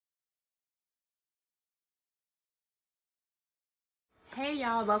Hey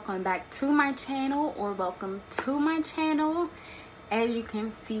y'all, welcome back to my channel, or welcome to my channel. As you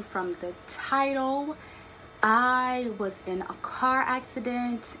can see from the title, I was in a car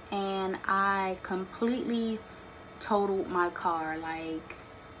accident and I completely totaled my car. Like,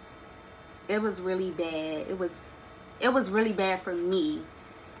 it was really bad. It was really bad for me.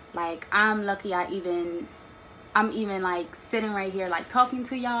 Like, I'm lucky I'm even like sitting right here like talking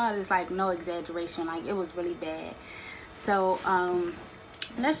to y'all. It's like no exaggeration. Like, it was really bad. So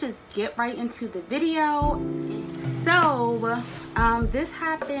let's just get right into the video. So this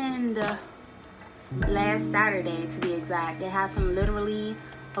happened last Saturday, to be exact. It happened literally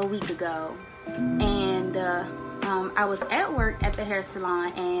a week ago, and I was at work at the hair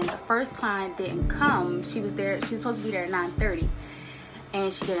salon, and the first client didn't come. She was there. She was supposed to be there at 9:30,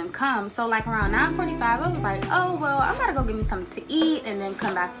 and she didn't come. So like around 9:45, I was like, oh well, I'm gonna go get me something to eat and then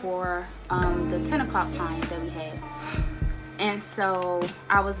come back for the 10 o'clock client that we had. And so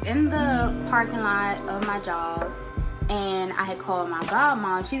I was in the parking lot of my job, and I had called my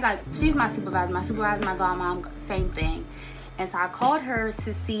godmom. She's my supervisor. My supervisor, my godmom, same thing. And so I called her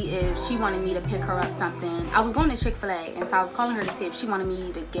to see if she wanted me to pick her up something. I was going to Chick-fil-A, and so I was calling her to see if she wanted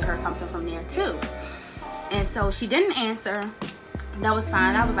me to get her something from there too. And so she didn't answer. That was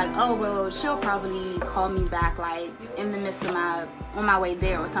fine. I was like, oh well, she'll probably call me back like in the midst of on my way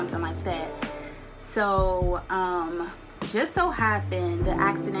there or something like that. So just so happened the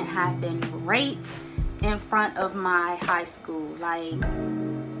accident happened right in front of my high school. Like,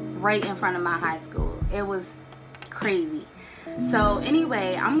 right in front of my high school. It was crazy. So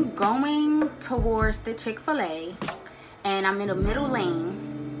anyway, I'm going towards the Chick-fil-A, and I'm in the middle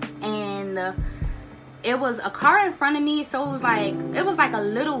lane, and it was a car in front of me. So it was like a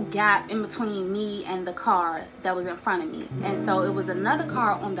little gap in between me and the car that was in front of me. And so it was another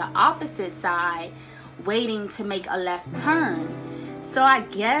car on the opposite side waiting to make a left turn. So I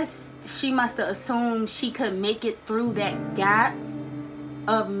guess she must have assumed she could make it through that gap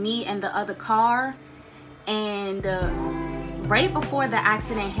of me and the other car. And right before the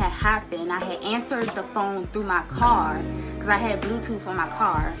accident had happened, I had answered the phone through my car because I had Bluetooth on my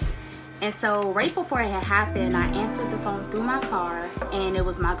car. And so right before it had happened, I answered the phone through my car, and it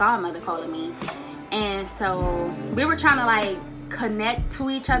was my godmother calling me. And so we were trying to like connect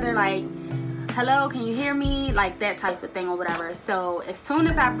to each other, like, hello, can you hear me? Like that type of thing or whatever. So as soon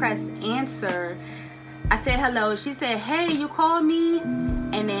as I pressed answer, I said hello. She said, hey, you called me?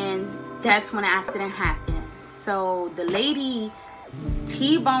 And then that's when the accident happened. So the lady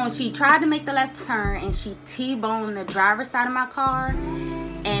T-boned, she tried to make the left turn, and she T-boned the driver's side of my car,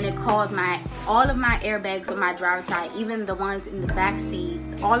 and it caused all of my airbags on my driver's side, even the ones in the back seat,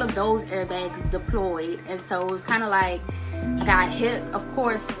 all of those airbags deployed. And so it was kind of like I got hit, of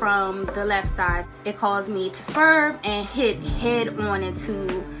course, from the left side. It caused me to swerve and hit head on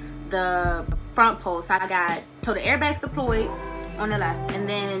into the front post. So the airbags deployed on the left, and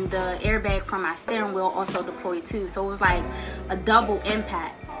then the airbag from my steering wheel also deployed too. So it was like a double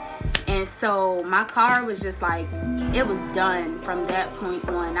impact. And so my car was just like, it was done from that point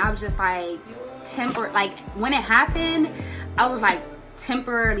on. I was just like when it happened, I was like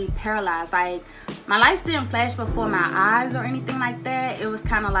temporarily paralyzed. Like, my life didn't flash before my eyes or anything like that. It was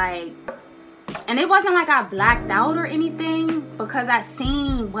kind of like, and it wasn't like I blacked out or anything, because I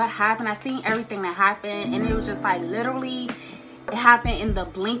seen what happened. I seen everything that happened, and it was just like literally it happened in the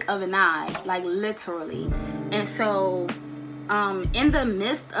blink of an eye, like literally. And so in the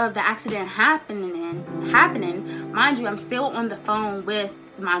midst of the accident happening, mind you, I'm still on the phone with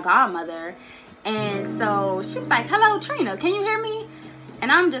my godmother. And so she was like, hello, Trina, can you hear me?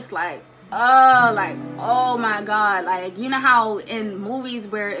 And I'm just like, oh my God. Like, you know how in movies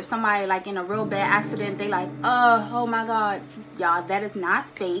where if somebody like in a real bad accident, they like, oh my God. Y'all, that is not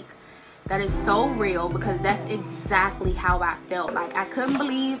fake. That is so real, because that's exactly how I felt. Like, I couldn't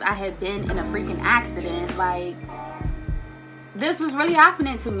believe I had been in a freaking accident. Like, this was really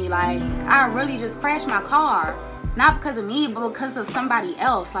happening to me. Like, I really just crashed my car, not because of me, but because of somebody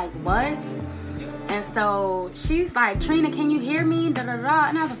else. Like, what? And so she's like, Trina, can you hear me? Da da da.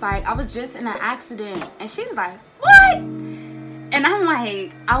 And I was like, I was just in an accident. And she was like, what? And I'm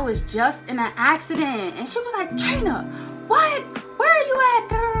like, I was just in an accident. And she was like, Trina, what? Where are you at?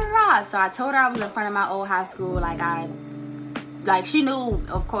 Da da da. So I told her I was in front of my old high school. Like she knew,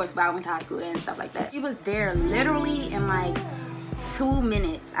 of course, but I went to high school there and stuff like that. She was there literally in like 2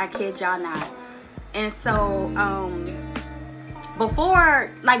 minutes. I kid y'all not. And so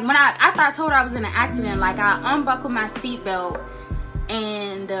before, like, when after I told her I was in an accident, like, I unbuckled my seatbelt,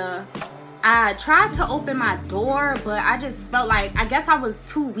 and I tried to open my door, but I just felt like, I guess I was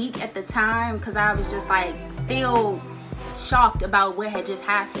too weak at the time, because I was just like still shocked about what had just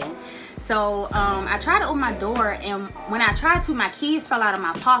happened. So I tried to open my door, and when I tried to, my keys fell out of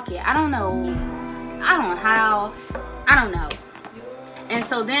my pocket. I don't know how, I don't know. And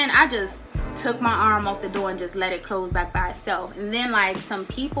so then I just took my arm off the door and just let it close back by itself. And then like some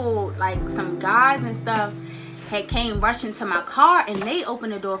people, like some guys and stuff, had came rushing to my car, and they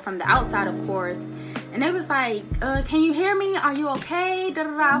opened the door from the outside, of course. And they was like, can you hear me? Are you okay? Da,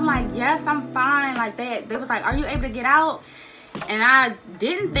 da, da. I'm like, yes, I'm fine. Like that. They was like, are you able to get out? And I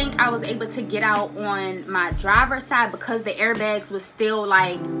didn't think I was able to get out on my driver's side because the airbags was still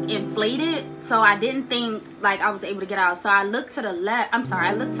like inflated. So I didn't think like I was able to get out. So I looked to the left. I'm sorry,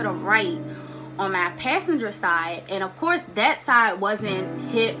 I looked to the right on my passenger side. And of course that side wasn't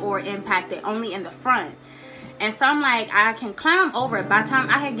hit or impacted, only in the front. And so I'm like, I can climb over it. By the time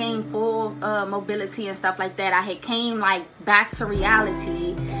I had gained full mobility and stuff like that, I had came like back to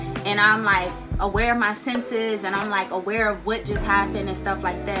reality. And I'm like aware of my senses, and I'm like aware of what just happened and stuff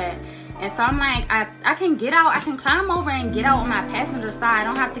like that. And so I'm like, I can get out. I can climb over and get out on my passenger side. I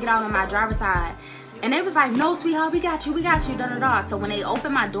don't have to get out on my driver's side. And they was like, no, sweetheart, we got you, da da da. So when they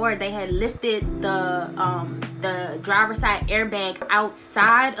opened my door, they had lifted the driver's side airbag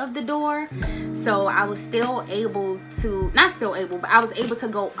outside of the door. So I was still able to, not still able, but I was able to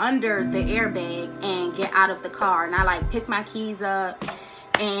go under the airbag and get out of the car. And I like picked my keys up,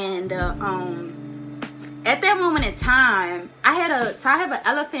 and at that moment in time, I have an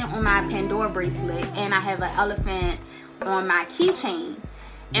elephant on my Pandora bracelet, and I have an elephant on my keychain.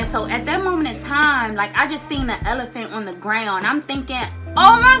 And so at that moment in time, like I just seen the elephant on the ground. I'm thinking,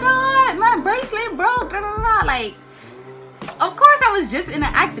 oh my God, my bracelet broke. Da, da, da. Like, of course I was just in an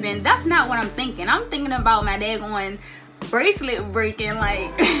accident. That's not what I'm thinking. I'm thinking about my daggone bracelet breaking.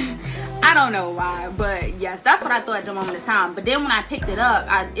 Like, I don't know why, but yes, that's what I thought at the moment of time. But then when I picked it up,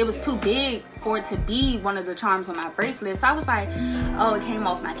 it was too big for it to be one of the charms on my bracelet. So I was like, oh, it came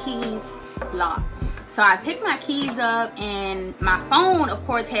off my keys, blah. So I picked my keys up, and my phone, of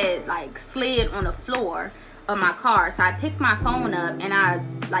course, had like slid on the floor of my car. So I picked my phone up, and I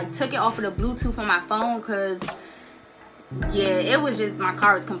like took it off of the Bluetooth on my phone, because yeah, it was just, my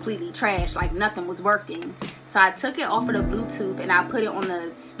car was completely trashed, like nothing was working. So I took it off of the Bluetooth, and I put it on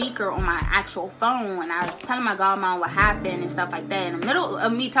the speaker on my actual phone, and I was telling my godmom what happened and stuff like that. In the middle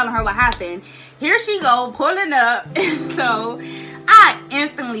of me telling her what happened, here she go pulling up. So I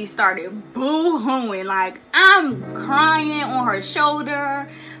instantly started boo-hooing. Like, I'm crying on her shoulder.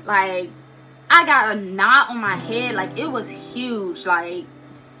 Like, I got a knot on my head. Like, it was huge. Like,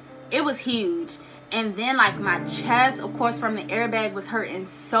 it was huge. And then like my chest, of course, from the airbag was hurting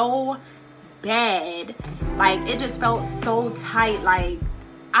so bad. Like, it just felt so tight. Like,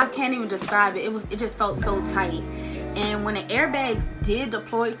 I can't even describe it. It just felt so tight. And when the airbags did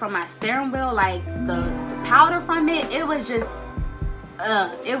deploy from my steering wheel, like the powder from it, it was just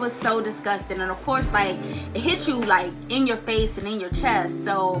it was so disgusting. And of course, like, it hit you like in your face and in your chest,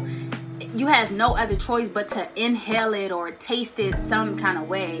 so you have no other choice but to inhale it or taste it some kind of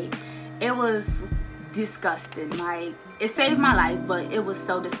way. It was disgusting. Like, it saved my life, but it was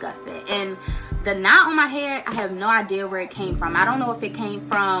so disgusting. And the knot on my head, I have no idea where it came from. I don't know if it came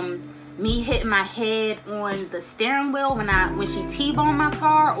from me hitting my head on the steering wheel when she T-boned my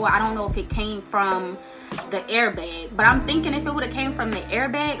car, or I don't know if it came from the airbag. But I'm thinking if it would have came from the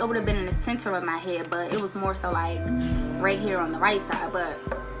airbag, it would have been in the center of my head, but it was more so like right here on the right side. But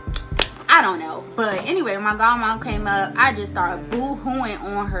I don't know. But anyway, my godmom came up, I just started boo-hooing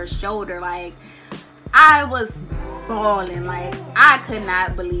on her shoulder. Like, I was bawling. Like, I could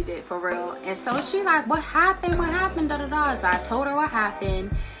not believe it, for real. And so she like, what happened, da da da. So I told her what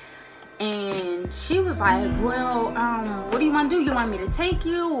happened, and she was like, well, what do you want to do? You want me to take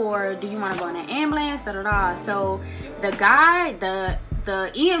you, or do you want to go in an ambulance, da da da. So the guy, the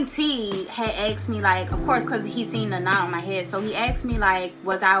EMT had asked me, like, of course, because he seen the knot on my head, so he asked me, like,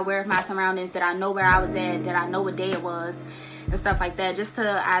 was I aware of my surroundings? Did I know where I was at? Did I know what day it was? And stuff like that, just to,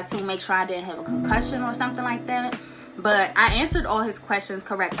 I assume, make sure I didn't have a concussion or something like that. But I answered all his questions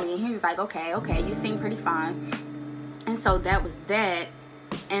correctly, and he was like, okay, you seem pretty fine. And so that was that.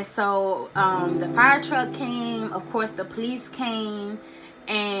 And so the fire truck came, of course the police came,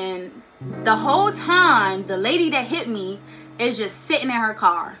 and the whole time the lady that hit me is just sitting in her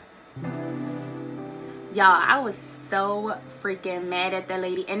car. Y'all, I was so freaking mad at that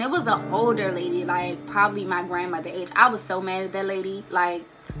lady. And it was an older lady, like probably my grandmother age. I was so mad at that lady, like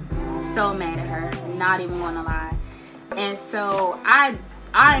so mad at her, not even gonna lie. And so I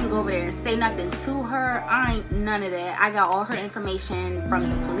ain't go over there and say nothing to her. I ain't none of that. I got all her information from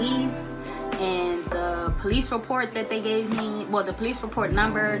the police, and the police report that they gave me, well, the police report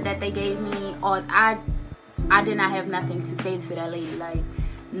number that they gave me. I did not have nothing to say to that lady, like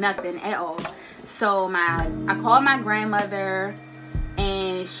nothing at all. So I called my grandmother,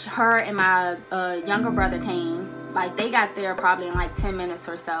 and her and my younger brother came. Like, they got there probably in like 10 minutes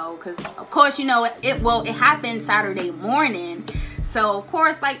or so, because of course, you know, it happened Saturday morning. So of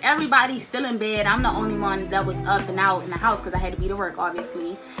course, like, everybody's still in bed. I'm the only one that was up and out in the house because I had to be to work,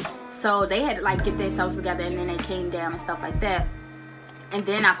 obviously. So they had to like get themselves together, and then they came down and stuff like that. And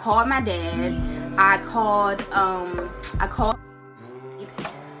then I called my dad. I called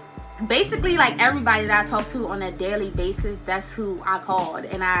basically like everybody that I talk to on a daily basis. That's who I called.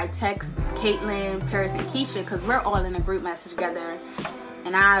 And I text Caitlin, Paris, and Keisha, because we're all in a group message together.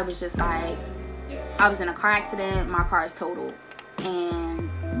 And I was just like, I was in a car accident, my car is totaled. And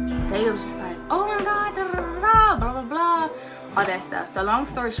they was just like, oh my god, da, da, da, da, blah blah blah, all that stuff. So long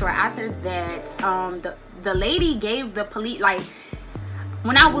story short, after that, the lady gave the police, like,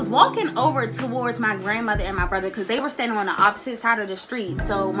 when I was walking over towards my grandmother and my brother, because they were standing on the opposite side of the street.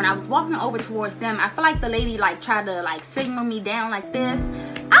 So when I was walking over towards them, I feel like the lady like tried to like signal me down like this.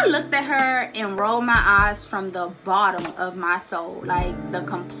 I looked at her and rolled my eyes from the bottom of my soul, like the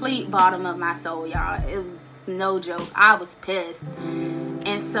complete bottom of my soul, y'all. It was no joke. I was pissed.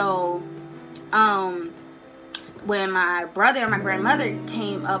 And so when my brother and my grandmother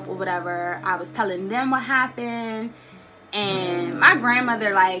came up or whatever, I was telling them what happened. And my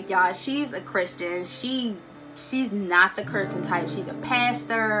grandmother, like, y'all, she's a Christian. She's not the cursing type. She's a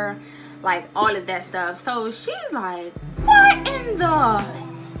pastor, like, all of that stuff. So she's like, what in the...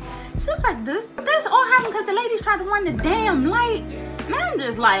 She was like, this all happened because the ladies tried to run the damn light. And I'm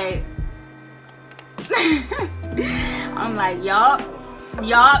just like... I'm like, yup,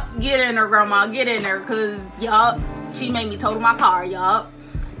 get in there, grandma, get in there, because, yup, she made me total my car, yup.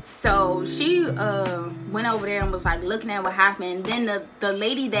 So she went over there and was like looking at what happened. Then the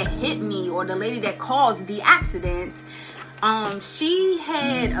lady that hit me, or the lady that caused the accident, she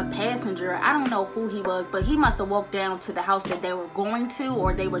had a passenger. I don't know who he was, but he must have walked down to the house that they were going to,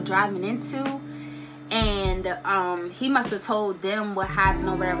 or they were driving into. And he must have told them what happened,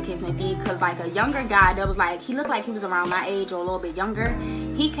 or whatever the case may be, because like a younger guy that was like, he looked like he was around my age or a little bit younger,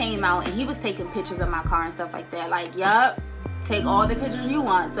 he came out and he was taking pictures of my car and stuff like that. Like, yup, take all the pictures you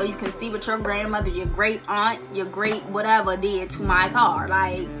want so you can see what your grandmother, your great aunt, your great whatever did to my car.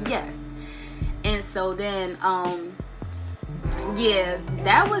 Like, yes. And so then yeah,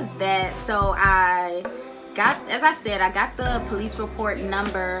 that was that. So I got, as I said, I got the police report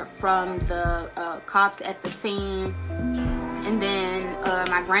number from the cops at the scene. And then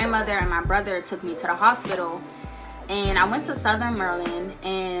my grandmother and my brother took me to the hospital, and I went to Southern Maryland,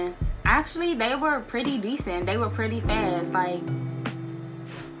 and actually they were pretty decent. They were pretty fast. Like,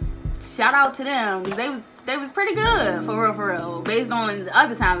 shout out to them, because they was pretty good, for real, based on the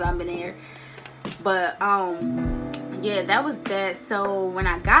other times I've been there. But yeah, that was that. So when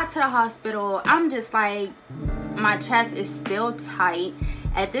I got to the hospital, I'm just like, my chest is still tight.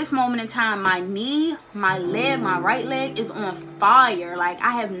 At this moment in time, my knee, my leg, my right leg is on fire. Like,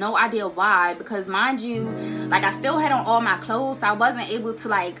 I have no idea why, because mind you, like, I still had on all my clothes, so I wasn't able to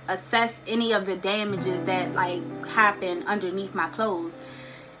like assess any of the damages that like happened underneath my clothes.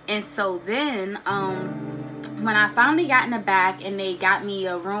 And so then when I finally got in the back and they got me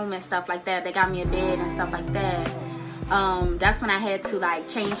a room and stuff like that, they got me a bed and stuff like that, that's when I had to like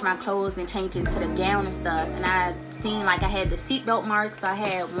change my clothes and change into the gown and stuff. And I seen like I had the seatbelt marks. So I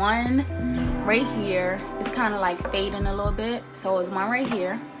had one right here. It's kind of like fading a little bit, so it was one right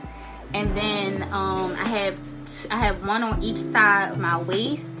here. And then I have one on each side of my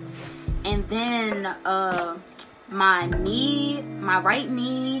waist. And then my knee, my right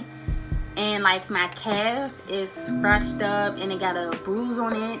knee, and like my calf is scratched up and it got a bruise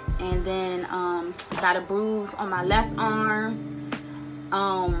on it. And then I got a bruise on my left arm.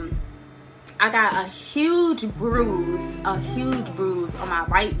 I got a huge bruise on my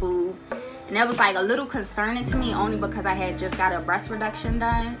right boob, and that was like a little concerning to me, only because I had just got a breast reduction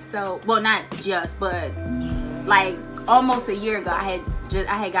done. So, well, not just, but like almost a year ago I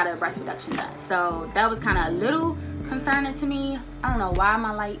had got a breast reduction done. So that was kind of a little concerning to me. I don't know why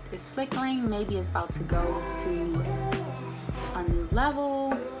my light is flickering. Maybe it's about to go to a new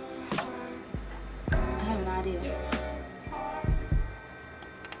level. I have no idea.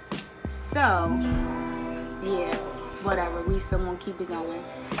 So yeah, whatever, we still won't keep it going.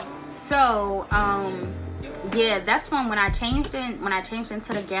 So yeah, that's when I changed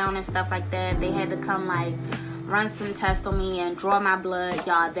into the gown and stuff like that, they had to come like run some tests on me and draw my blood.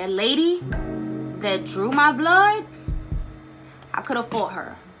 Y'all, that lady that drew my blood, I could have fought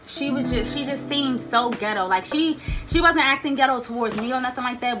her. she just seemed so ghetto. Like she wasn't acting ghetto towards me or nothing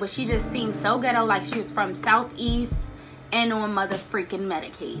like that, but she just seemed so ghetto, like she was from Southeast and on mother freaking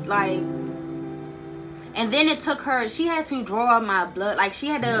Medicaid. Like, and then it took her, she had to draw up my blood. Like she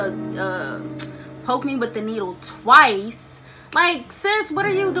had to poke me with the needle twice. Like, sis, what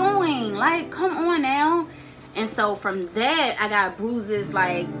are you doing? Like, come on now. And so from that, I got bruises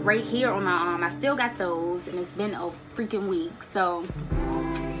like right here on my arm. I still got those, and it's been a freaking week. So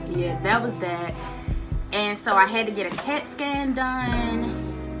yeah, that was that. And so I had to get a CAT scan done.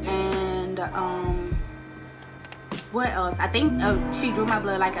 And what else? I think she drew my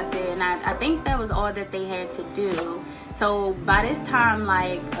blood, like I said, and I think that was all that they had to do. So by this time,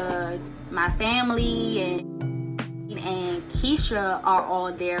 like my family and Keisha are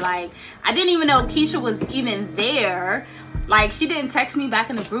all there. Like, I didn't even know Keisha was even there. Like, she didn't text me back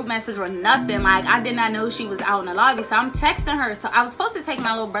in the group message or nothing. Like, I did not know she was out in the lobby. So I'm texting her. So I was supposed to take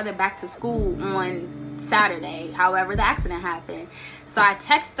my little brother back to school on Saturday. However, the accident happened. So I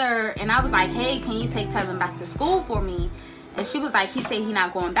texted her and I was like, hey, can you take Tevin back to school for me? And she was like, he said he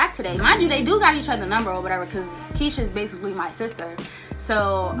not going back today. Mind you, they do got each other number or whatever, because Keisha is basically my sister.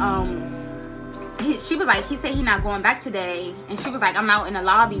 So she was like, he said he not going back today. And she was like, I'm out in the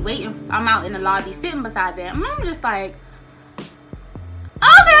lobby waiting. I'm out in the lobby sitting beside them. And I'm just like,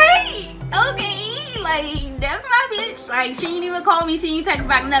 okay, like, that's my bitch. Like, she ain't even call me, she ain't text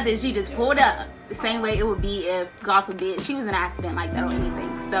back nothing. She just pulled up the same way it would be if, God forbid, she was in an accident like that or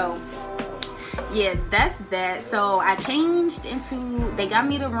anything. So yeah, that's that. So I changed into, they got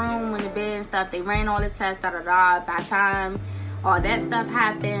me the room and the bed and stuff. They ran all the tests, By the time all that stuff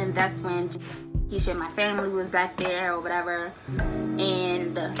happened, that's when Keisha and my family was back there or whatever.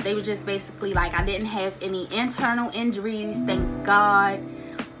 And they were just basically like, I didn't have any internal injuries, thank God.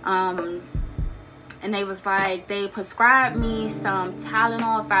 And they was like, they prescribed me some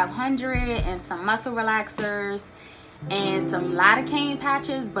Tylenol 500 and some muscle relaxers and some lidocaine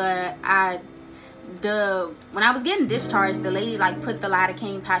patches. But when I was getting discharged, the lady like put the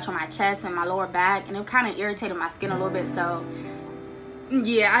lidocaine patch on my chest and my lower back, and it kind of irritated my skin a little bit. So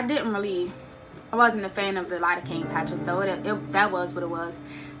yeah, I wasn't a fan of the lidocaine patches, so that was what it was.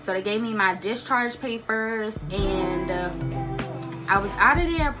 So they gave me my discharge papers, and I was out of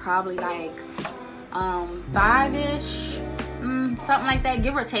there probably like 5-ish, something like that,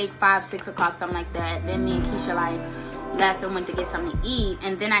 give or take, 5-6 o'clock, something like that. Then me and Keisha like left and went to get something to eat,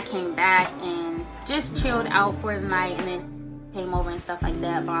 and then I came back and just chilled out for the night, and then came over and stuff like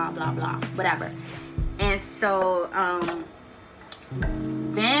that, blah blah blah, whatever. And so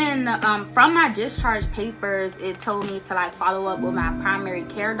then from my discharge papers, it told me to like follow up with my primary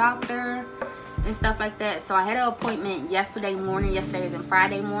care doctor and stuff like that. So I had an appointment yesterday morning. Yesterday is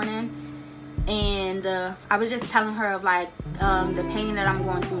Friday morning, and I was just telling her of like the pain that I'm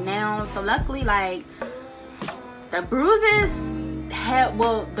going through now. So luckily, like, the bruises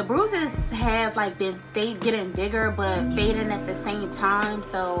have like been getting bigger but fading at the same time.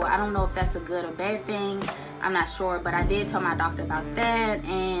 So I don't know if that's a good or bad thing, I'm not sure, but I did tell my doctor about that.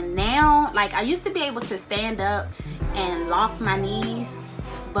 And now, like, I used to be able to stand up and lock my knees,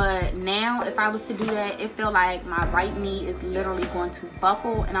 but now if I was to do that, it feel like my right knee is literally going to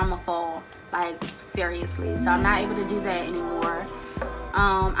buckle and I'm gonna fall, like, seriously. So I'm not able to do that anymore.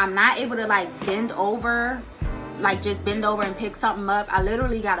 I'm not able to like bend over, like just bend over and pick something up. I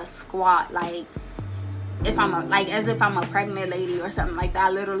literally gotta squat, like if I'm as if I'm a pregnant lady or something like that. I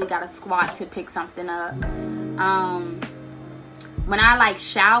literally gotta squat to pick something up. When I like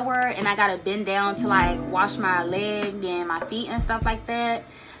shower and I gotta bend down to like wash my leg and my feet and stuff like that,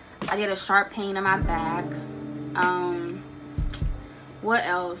 I get a sharp pain in my back. What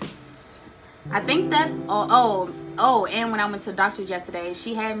else? I think that's all. Oh, and when I went to the doctor yesterday,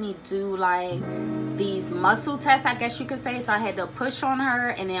 she had me do like these muscle tests, I guess you could say. So I had to push on her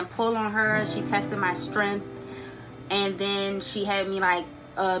and then pull on her. She tested my strength, and then she had me like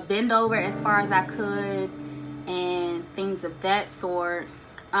bend over as far as I could and things of that sort.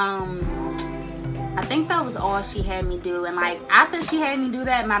 I think that was all she had me do. And like after she had me do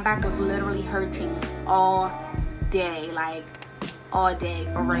that, my back was literally hurting all day, like all day,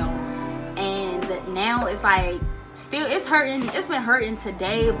 for real. And now it's like still, it's hurting. It's been hurting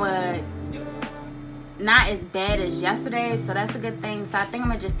today, but not as bad as yesterday, so that's a good thing. So I think I'm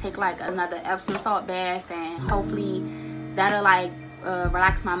gonna just take like another Epsom salt bath, and hopefully that'll like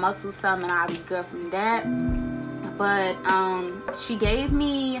relax my muscles some, and I'll be good from that. But she gave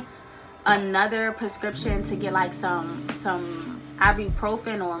me another prescription to get like some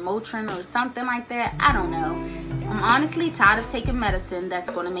ibuprofen or Motrin or something like that. I don't know. I'm honestly tired of taking medicine that's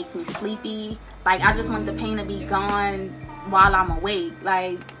gonna make me sleepy. Like, I just want the pain to be gone while I'm awake.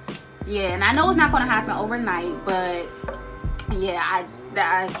 Like, yeah, and I know it's not going to happen overnight, but yeah,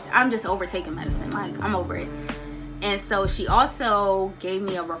 I'm just over taking medicine. Like, I'm over it. And so she also gave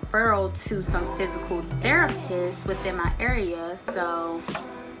me a referral to some physical therapists within my area, so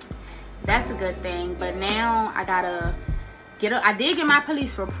that's a good thing. But now I gotta I did get my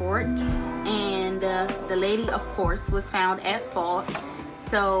police report, and the lady, of course, was found at fault.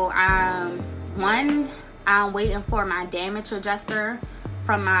 So I'm waiting for my damage adjuster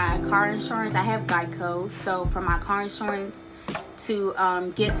from my car insurance. I have Geico, so from my car insurance to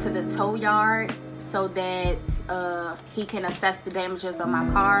get to the tow yard so that he can assess the damages of my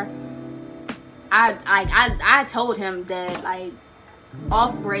car. I told him that, like,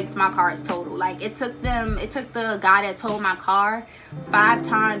 off brakes my car is total. Like, it took the guy that towed my car 5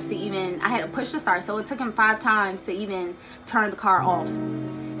 times to even, I had to push the start, so it took him 5 times to even turn the car off.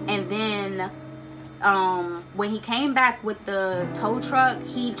 And then when he came back with the tow truck,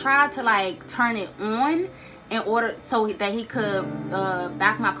 he tried to, like, turn it on in order so that he could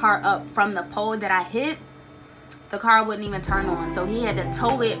back my car up from the pole that I hit. The car wouldn't even turn on, so he had to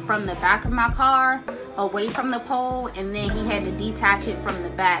tow it from the back of my car away from the pole, and then he had to detach it from the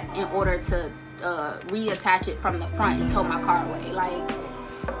back in order to reattach it from the front and tow my car away. Like,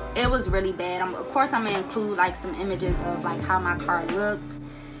 it was really bad. Of course, I'm gonna include, like, some images of, like, how my car looked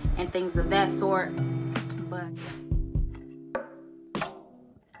and things of that sort, but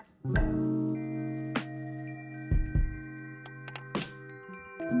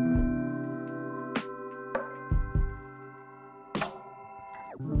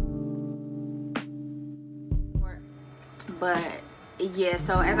yeah,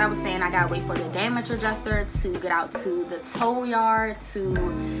 so as I was saying, I gotta wait for the damage adjuster to get out to the tow yard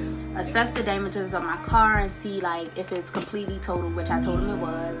to assess the damages of my car and see, like, if it's completely total, which I told him it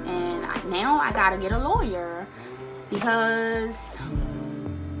was. And now I gotta get a lawyer because,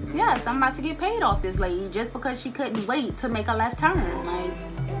 yes, I'm about to get paid off this lady just because she couldn't wait to make a left turn.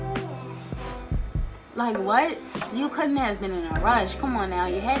 Like, what? You couldn't have been in a rush. Come on now,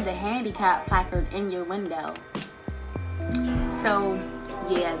 you had the handicap placard in your window. So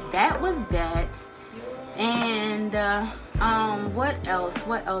yeah, that was that. And what else?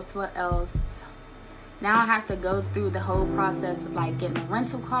 Now I have to go through the whole process of, like, getting a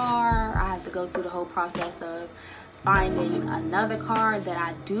rental car. I have to go through the whole process of finding another car that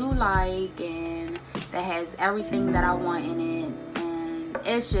I do like and that has everything that I want in it. And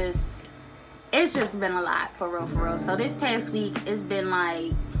it's just been a lot, for real. So this past week, it's been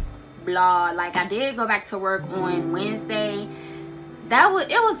like blah. Like, I did go back to work on Wednesday.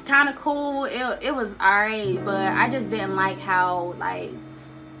 It was kind of cool. It was alright, but I just didn't like how, like,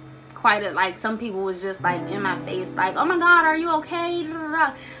 like, some people was just, like, in my face, like, oh my god, are you okay?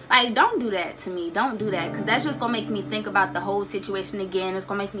 Like, don't do that to me. Don't do that, because that's just gonna make me think about the whole situation again. It's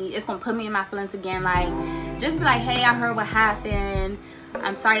gonna put me in my feelings again. Like, just be like, hey, I heard what happened,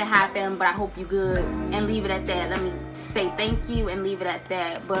 I'm sorry that happened, but I hope you good, and leave it at that. Let me say thank you and leave it at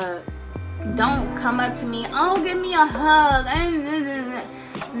that. But don't come up to me, oh, give me a hug.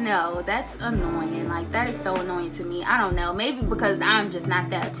 No, that's annoying. Like, that is so annoying to me. I don't know, maybe because I'm just not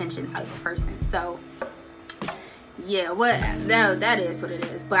that attention type of person. So yeah, that is what it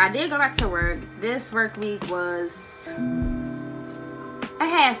is. But I did go back to work. This work week was a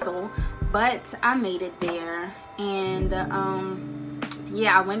hassle, but I made it there. And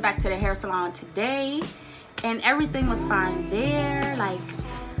yeah, I went back to the hair salon today and everything was fine there. Like,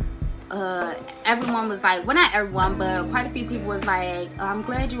 everyone was like, well, not everyone, but quite a few people was like, I'm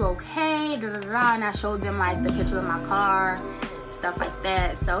glad you're okay, and I showed them, like, the picture of my car, stuff like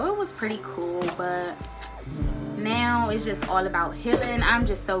that. So it was pretty cool. But now it's just all about healing. I'm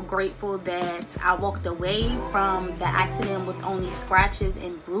just so grateful that I walked away from the accident with only scratches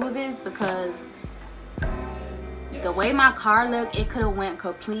and bruises, because the way my car looked, it could have went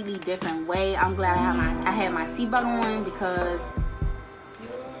completely different way. I'm glad I had my seatbelt on, because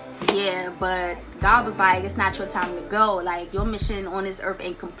yeah, but God was like, it's not your time to go. Like, your mission on this earth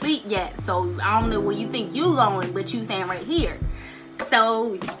ain't complete yet. So I don't know where you think you going, but you staying right here.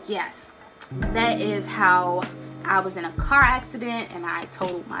 So yes, that is how I was in a car accident and I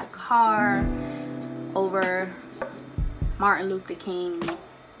totaled my car over Martin Luther King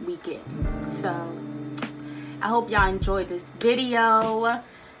weekend. So I hope y'all enjoyed this video.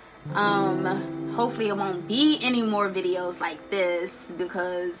 Hopefully it won't be any more videos like this,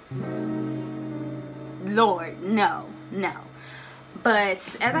 because Lord, no.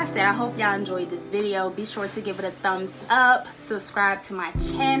 But as I said, I hope y'all enjoyed this video. Be sure to give it a thumbs up, subscribe to my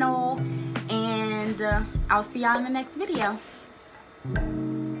channel, and I'll see y'all in the next video.